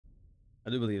I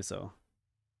do believe so.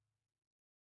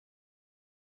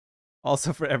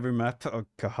 Also for every map. Oh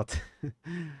god.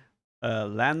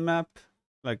 Land map.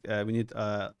 Like we need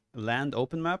a land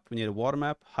open map. We need a water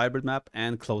map, hybrid map,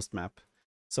 and closed map.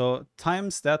 So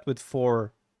times that with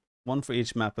 4. 1 for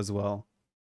each map as well.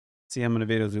 See how many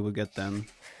videos we will get then.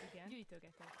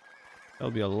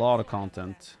 That'll be a lot of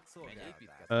content.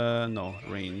 No,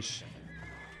 range.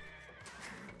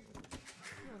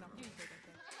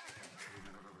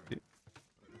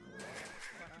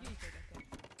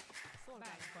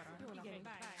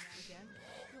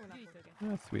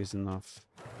 Yeah, 3 is enough.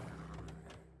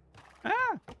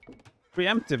 Ah!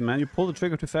 Preemptive, man. You pull the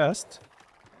trigger too fast.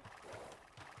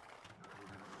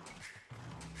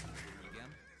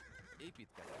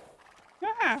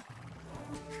 Ah!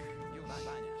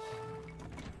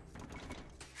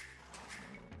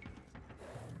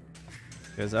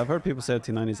 Because I've heard people say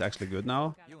T90 is actually good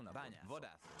now.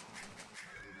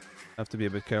 Have to be a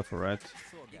bit careful, right?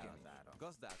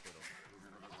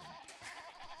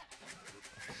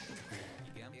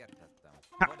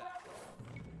 Ha.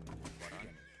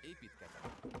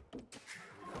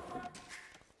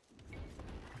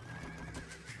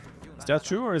 Is that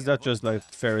true, or is that just like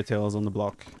fairy tales on the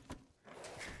block?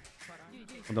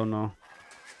 I don't know.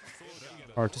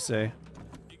 Hard to say.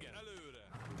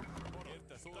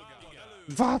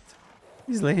 What?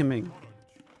 He's laming.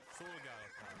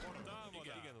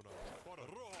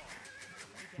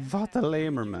 What a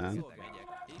lamer, man.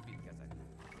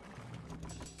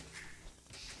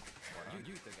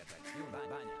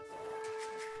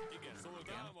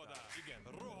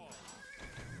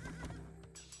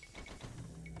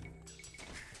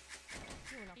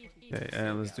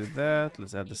 Okay, let's do that.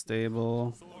 Let's add the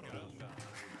stable.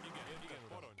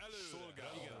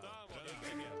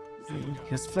 He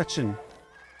has fletching.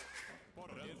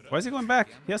 Why is he going back?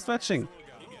 He has fletching.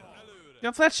 You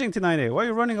have fletching, T90. Why are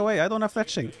you running away? I don't have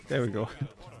fletching. There we go.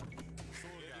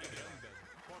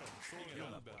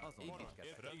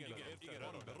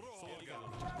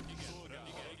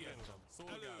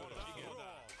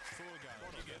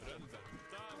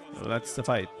 That's the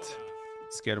fight.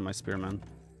 Scared of my spearman.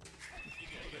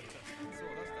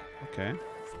 Okay.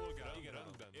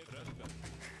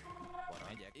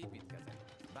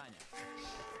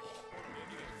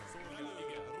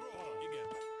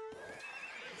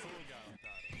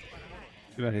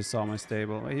 Too bad he saw my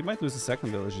stable. He might lose the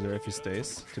second village there if he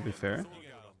stays, to be fair.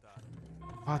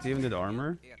 What, he even did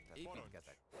armor?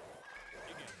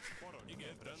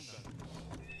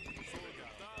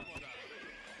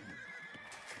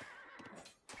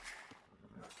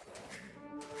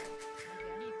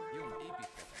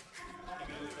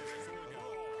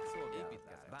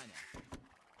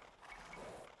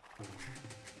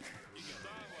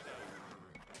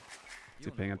 Is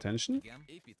he paying attention?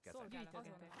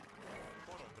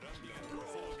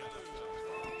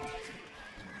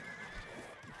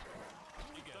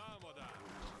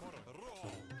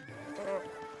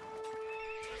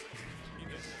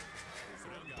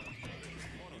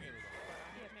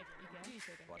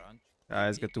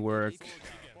 Guys, get to work.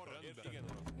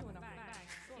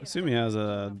 Assume he has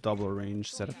a double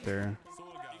range set up there.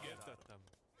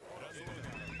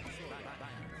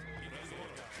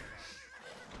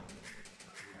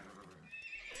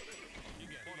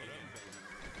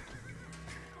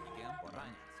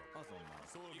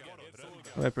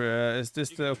 Viper, is this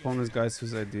the opponent's guys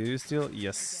whose idea you steal?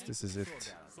 Yes, this is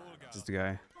it. This is the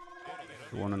guy.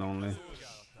 The one and only.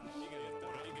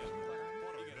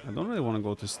 I don't really want to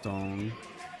go to stone.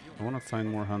 I want to find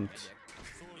more hunt.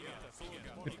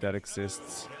 If that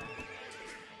exists.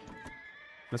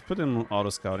 Let's put in auto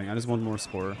scouting. I just want more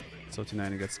score. So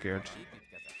T90 gets scared.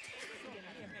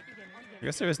 I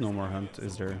guess there is no more hunt,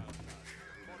 is there?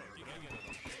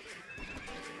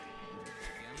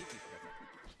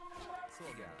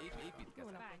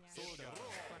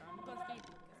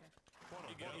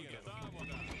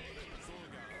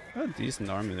 A decent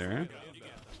army there.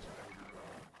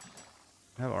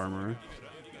 I have armor.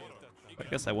 I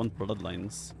guess I want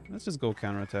bloodlines. Let's just go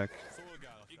counterattack.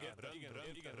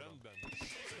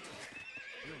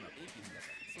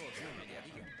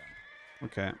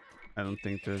 Okay. I don't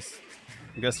think there's...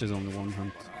 I guess there's only one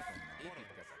hunt.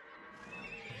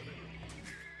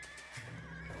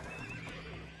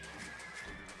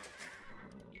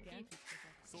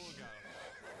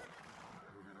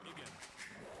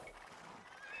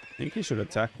 I think he should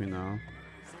attack me now.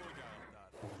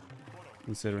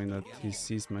 Considering that he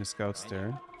sees my scouts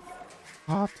there.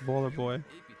 What? Baller boy.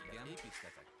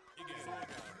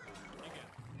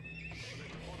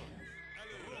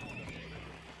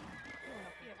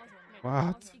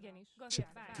 What?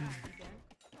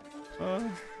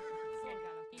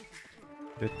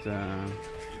 Bit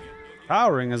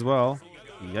towering as well.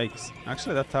 Yikes.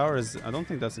 Actually, that tower is... I don't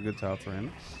think that's a good tower for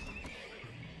him.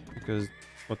 Because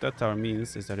what that tower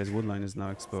means is that his woodline is now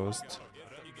exposed.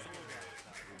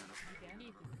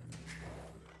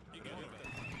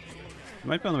 He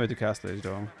might be on the way to Castle Age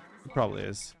though. He probably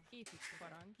is.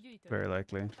 Very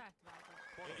likely.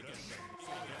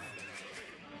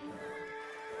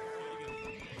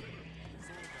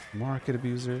 Market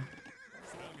abuser.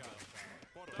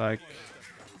 Like,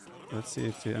 let's see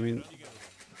if he... I mean,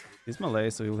 he's Malay,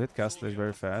 so he'll hit Castle Age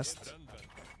very fast.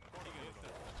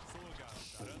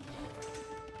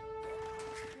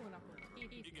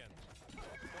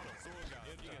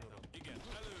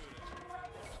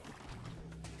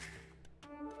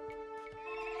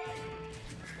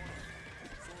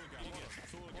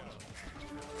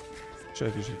 Sure,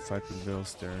 if you should fight with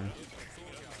Bills there.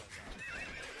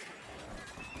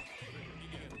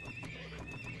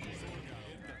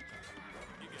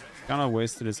 Kind of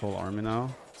wasted his whole army now,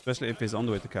 especially if he's on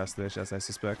the way to Castle Age, as I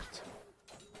suspect.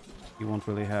 He won't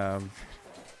really have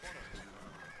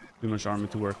too much army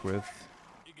to work with.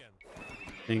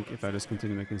 I think if I just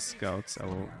continue making scouts, I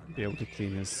will be able to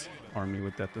clean his army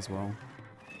with that as well.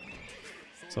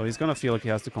 So he's gonna feel like he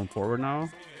has to come forward now.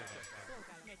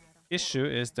 Issue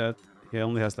is that he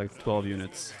only has like 12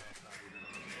 units.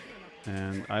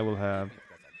 And I will have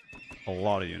a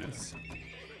lot of units.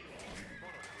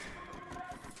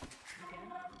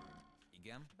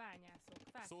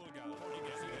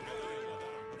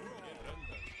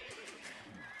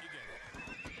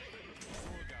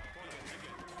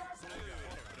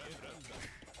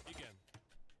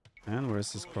 And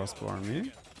where's his crossbow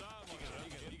army?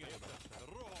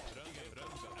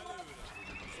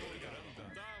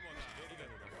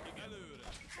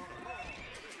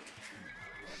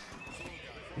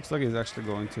 Looks like he's actually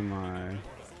going to my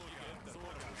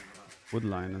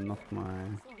woodline and not my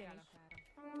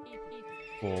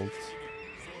vault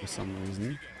for some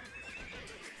reason.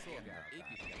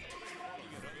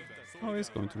 Oh, he's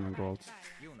going to my vault.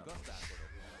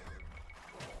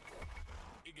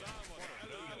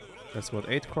 That's what,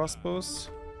 8 crossbows?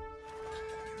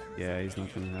 Yeah, he's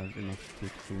not gonna have enough to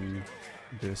clean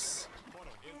this.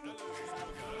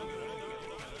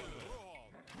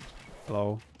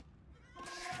 Hello.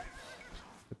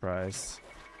 Surprise.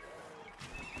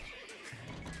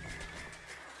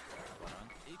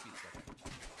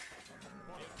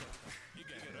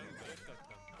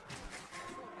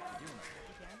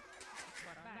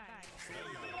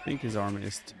 I think his army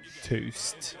is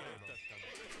toast.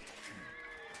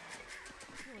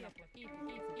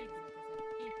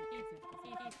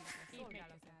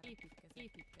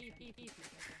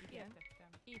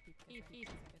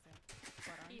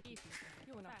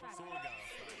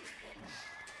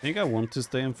 I think I want to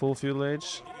stay in full fuel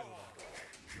age.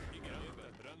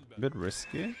 A bit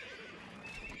risky.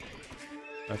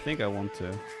 I think I want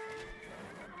to.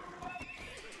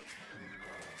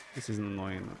 This is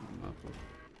annoying enough.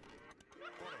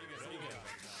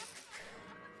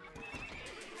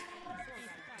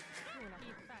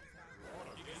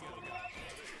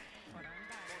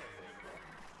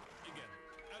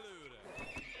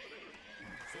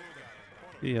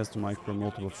 He has to micro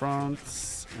multiple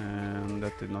fronts, and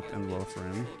that did not end well for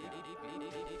him.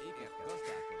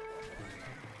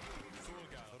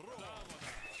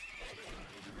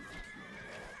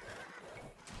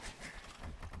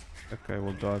 Okay,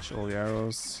 we'll dodge all the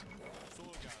arrows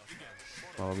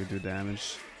while we do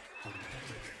damage.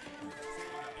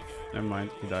 Never mind,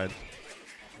 he died.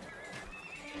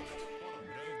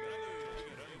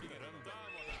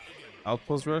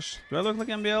 Outpost rush. Do I look like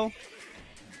MBL?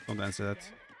 Don't answer that.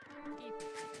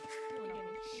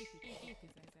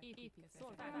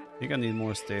 I think I need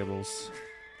more stables,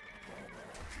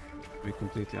 to be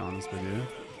completely honest with you.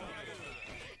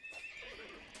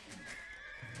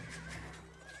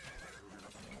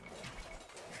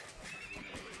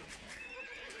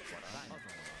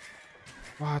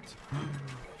 What?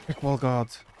 Quick wall god.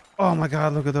 Oh my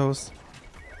god, look at those.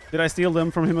 Did I steal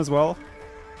them from him as well?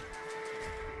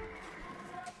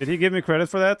 Did he give me credit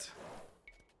for that?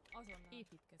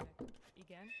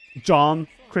 John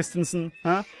Christensen,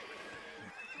 huh?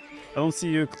 I don't see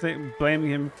you blaming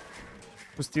him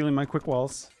for stealing my quick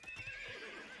walls.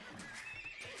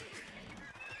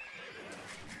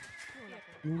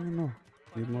 No.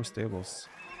 Need more stables.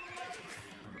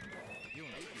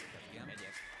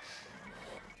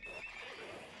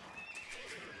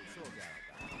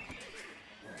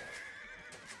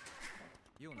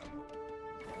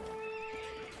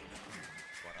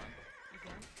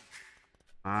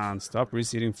 Man, stop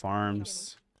reseeding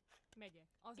farms.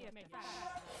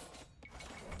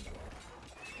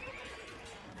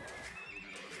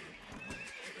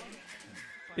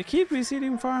 They keep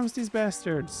reseeding farms, these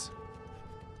bastards.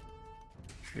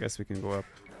 I guess we can go up.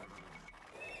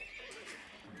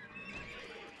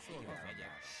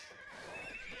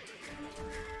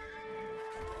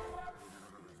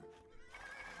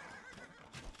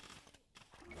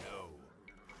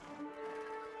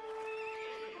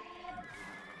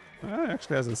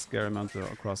 Actually has a scary amount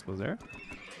of crossbows there.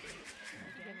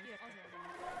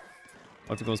 I'll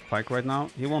have to go pike right now.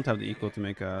 He won't have the eco to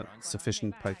make a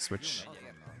sufficient pike switch.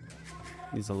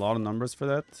 Needs a lot of numbers for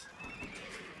that.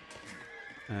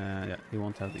 Yeah, he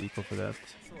won't have the eco for that.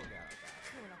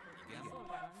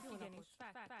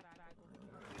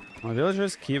 My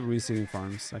villagers keep reseeding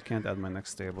farms. I can't add my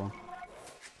next stable.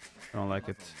 I don't like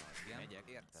it.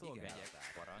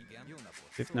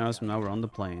 15 hours from now we're on the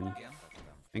plane.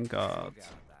 Thank God.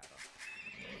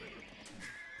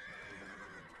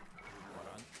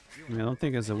 I mean, I don't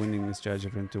think it's a winning strategy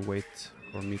for him to wait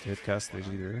for me to hit cast stage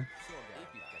either.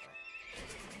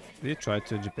 Did he try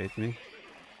to debate me?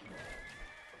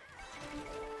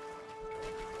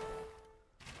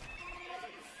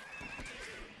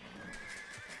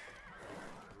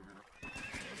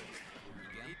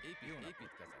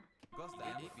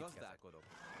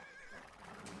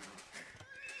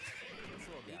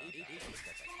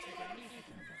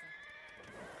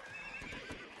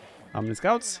 How many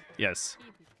scouts? Yes.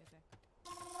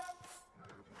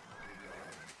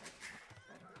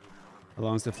 How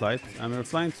long is the flight? We're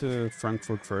flying to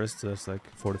Frankfurt first, so that's like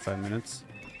 45 minutes.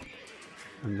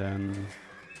 And then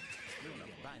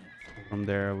from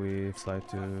there we fly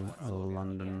to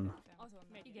London.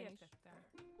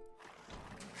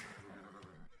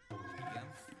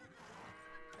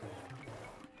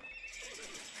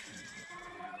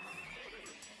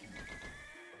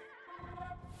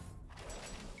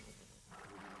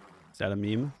 Is that a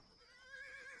meme?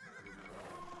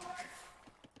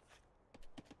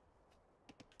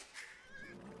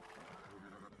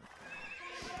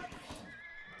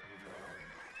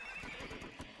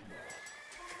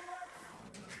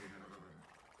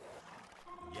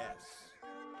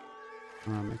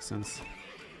 Oh, makes sense.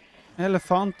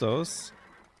 Elephantos.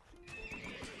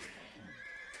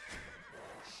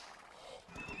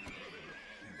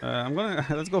 I'm gonna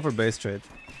let's go for base trade.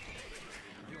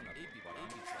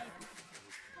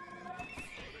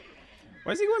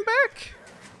 Why is he going back?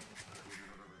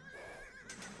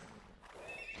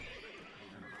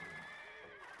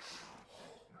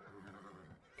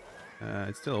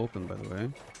 It's still open, by the way.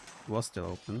 It was still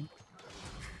open.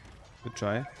 Good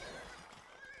try.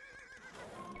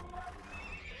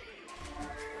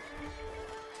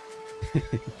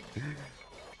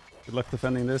 Good luck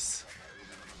defending this.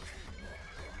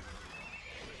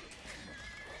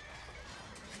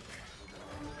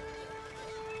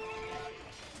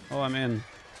 Oh, I'm in.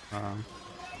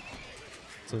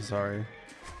 So sorry.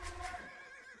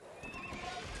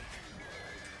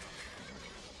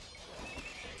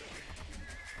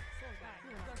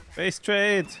 Base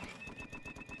trade!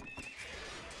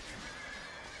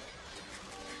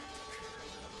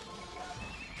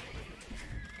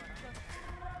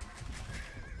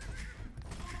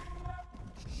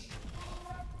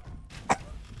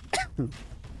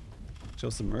 Show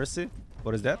some mercy.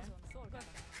 What is that?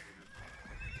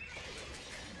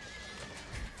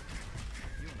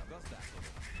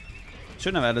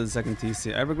 Shouldn't have added the second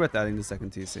TC. I regret adding the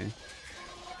second TC.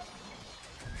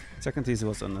 Second TC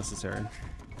was unnecessary.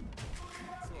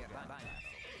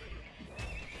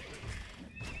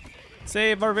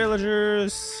 Save our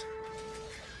villagers!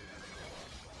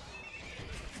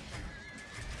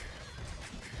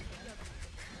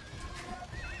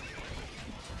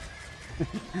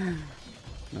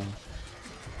 No.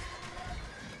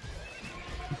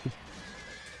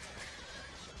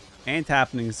 Ain't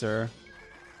happening, sir.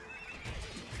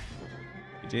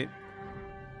 GG.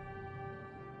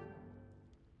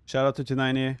 Shout out to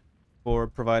T90 for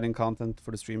providing content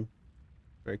for the stream.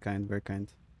 Very kind, very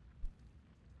kind.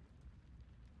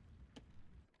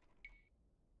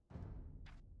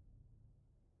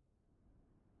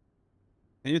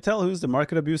 Can you tell who's the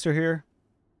market abuser here?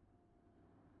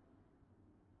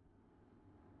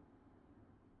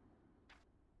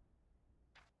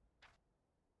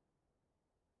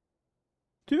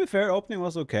 To be fair, opening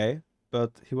was okay,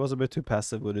 but he was a bit too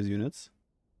passive with his units.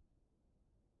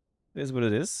 It is what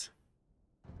it is.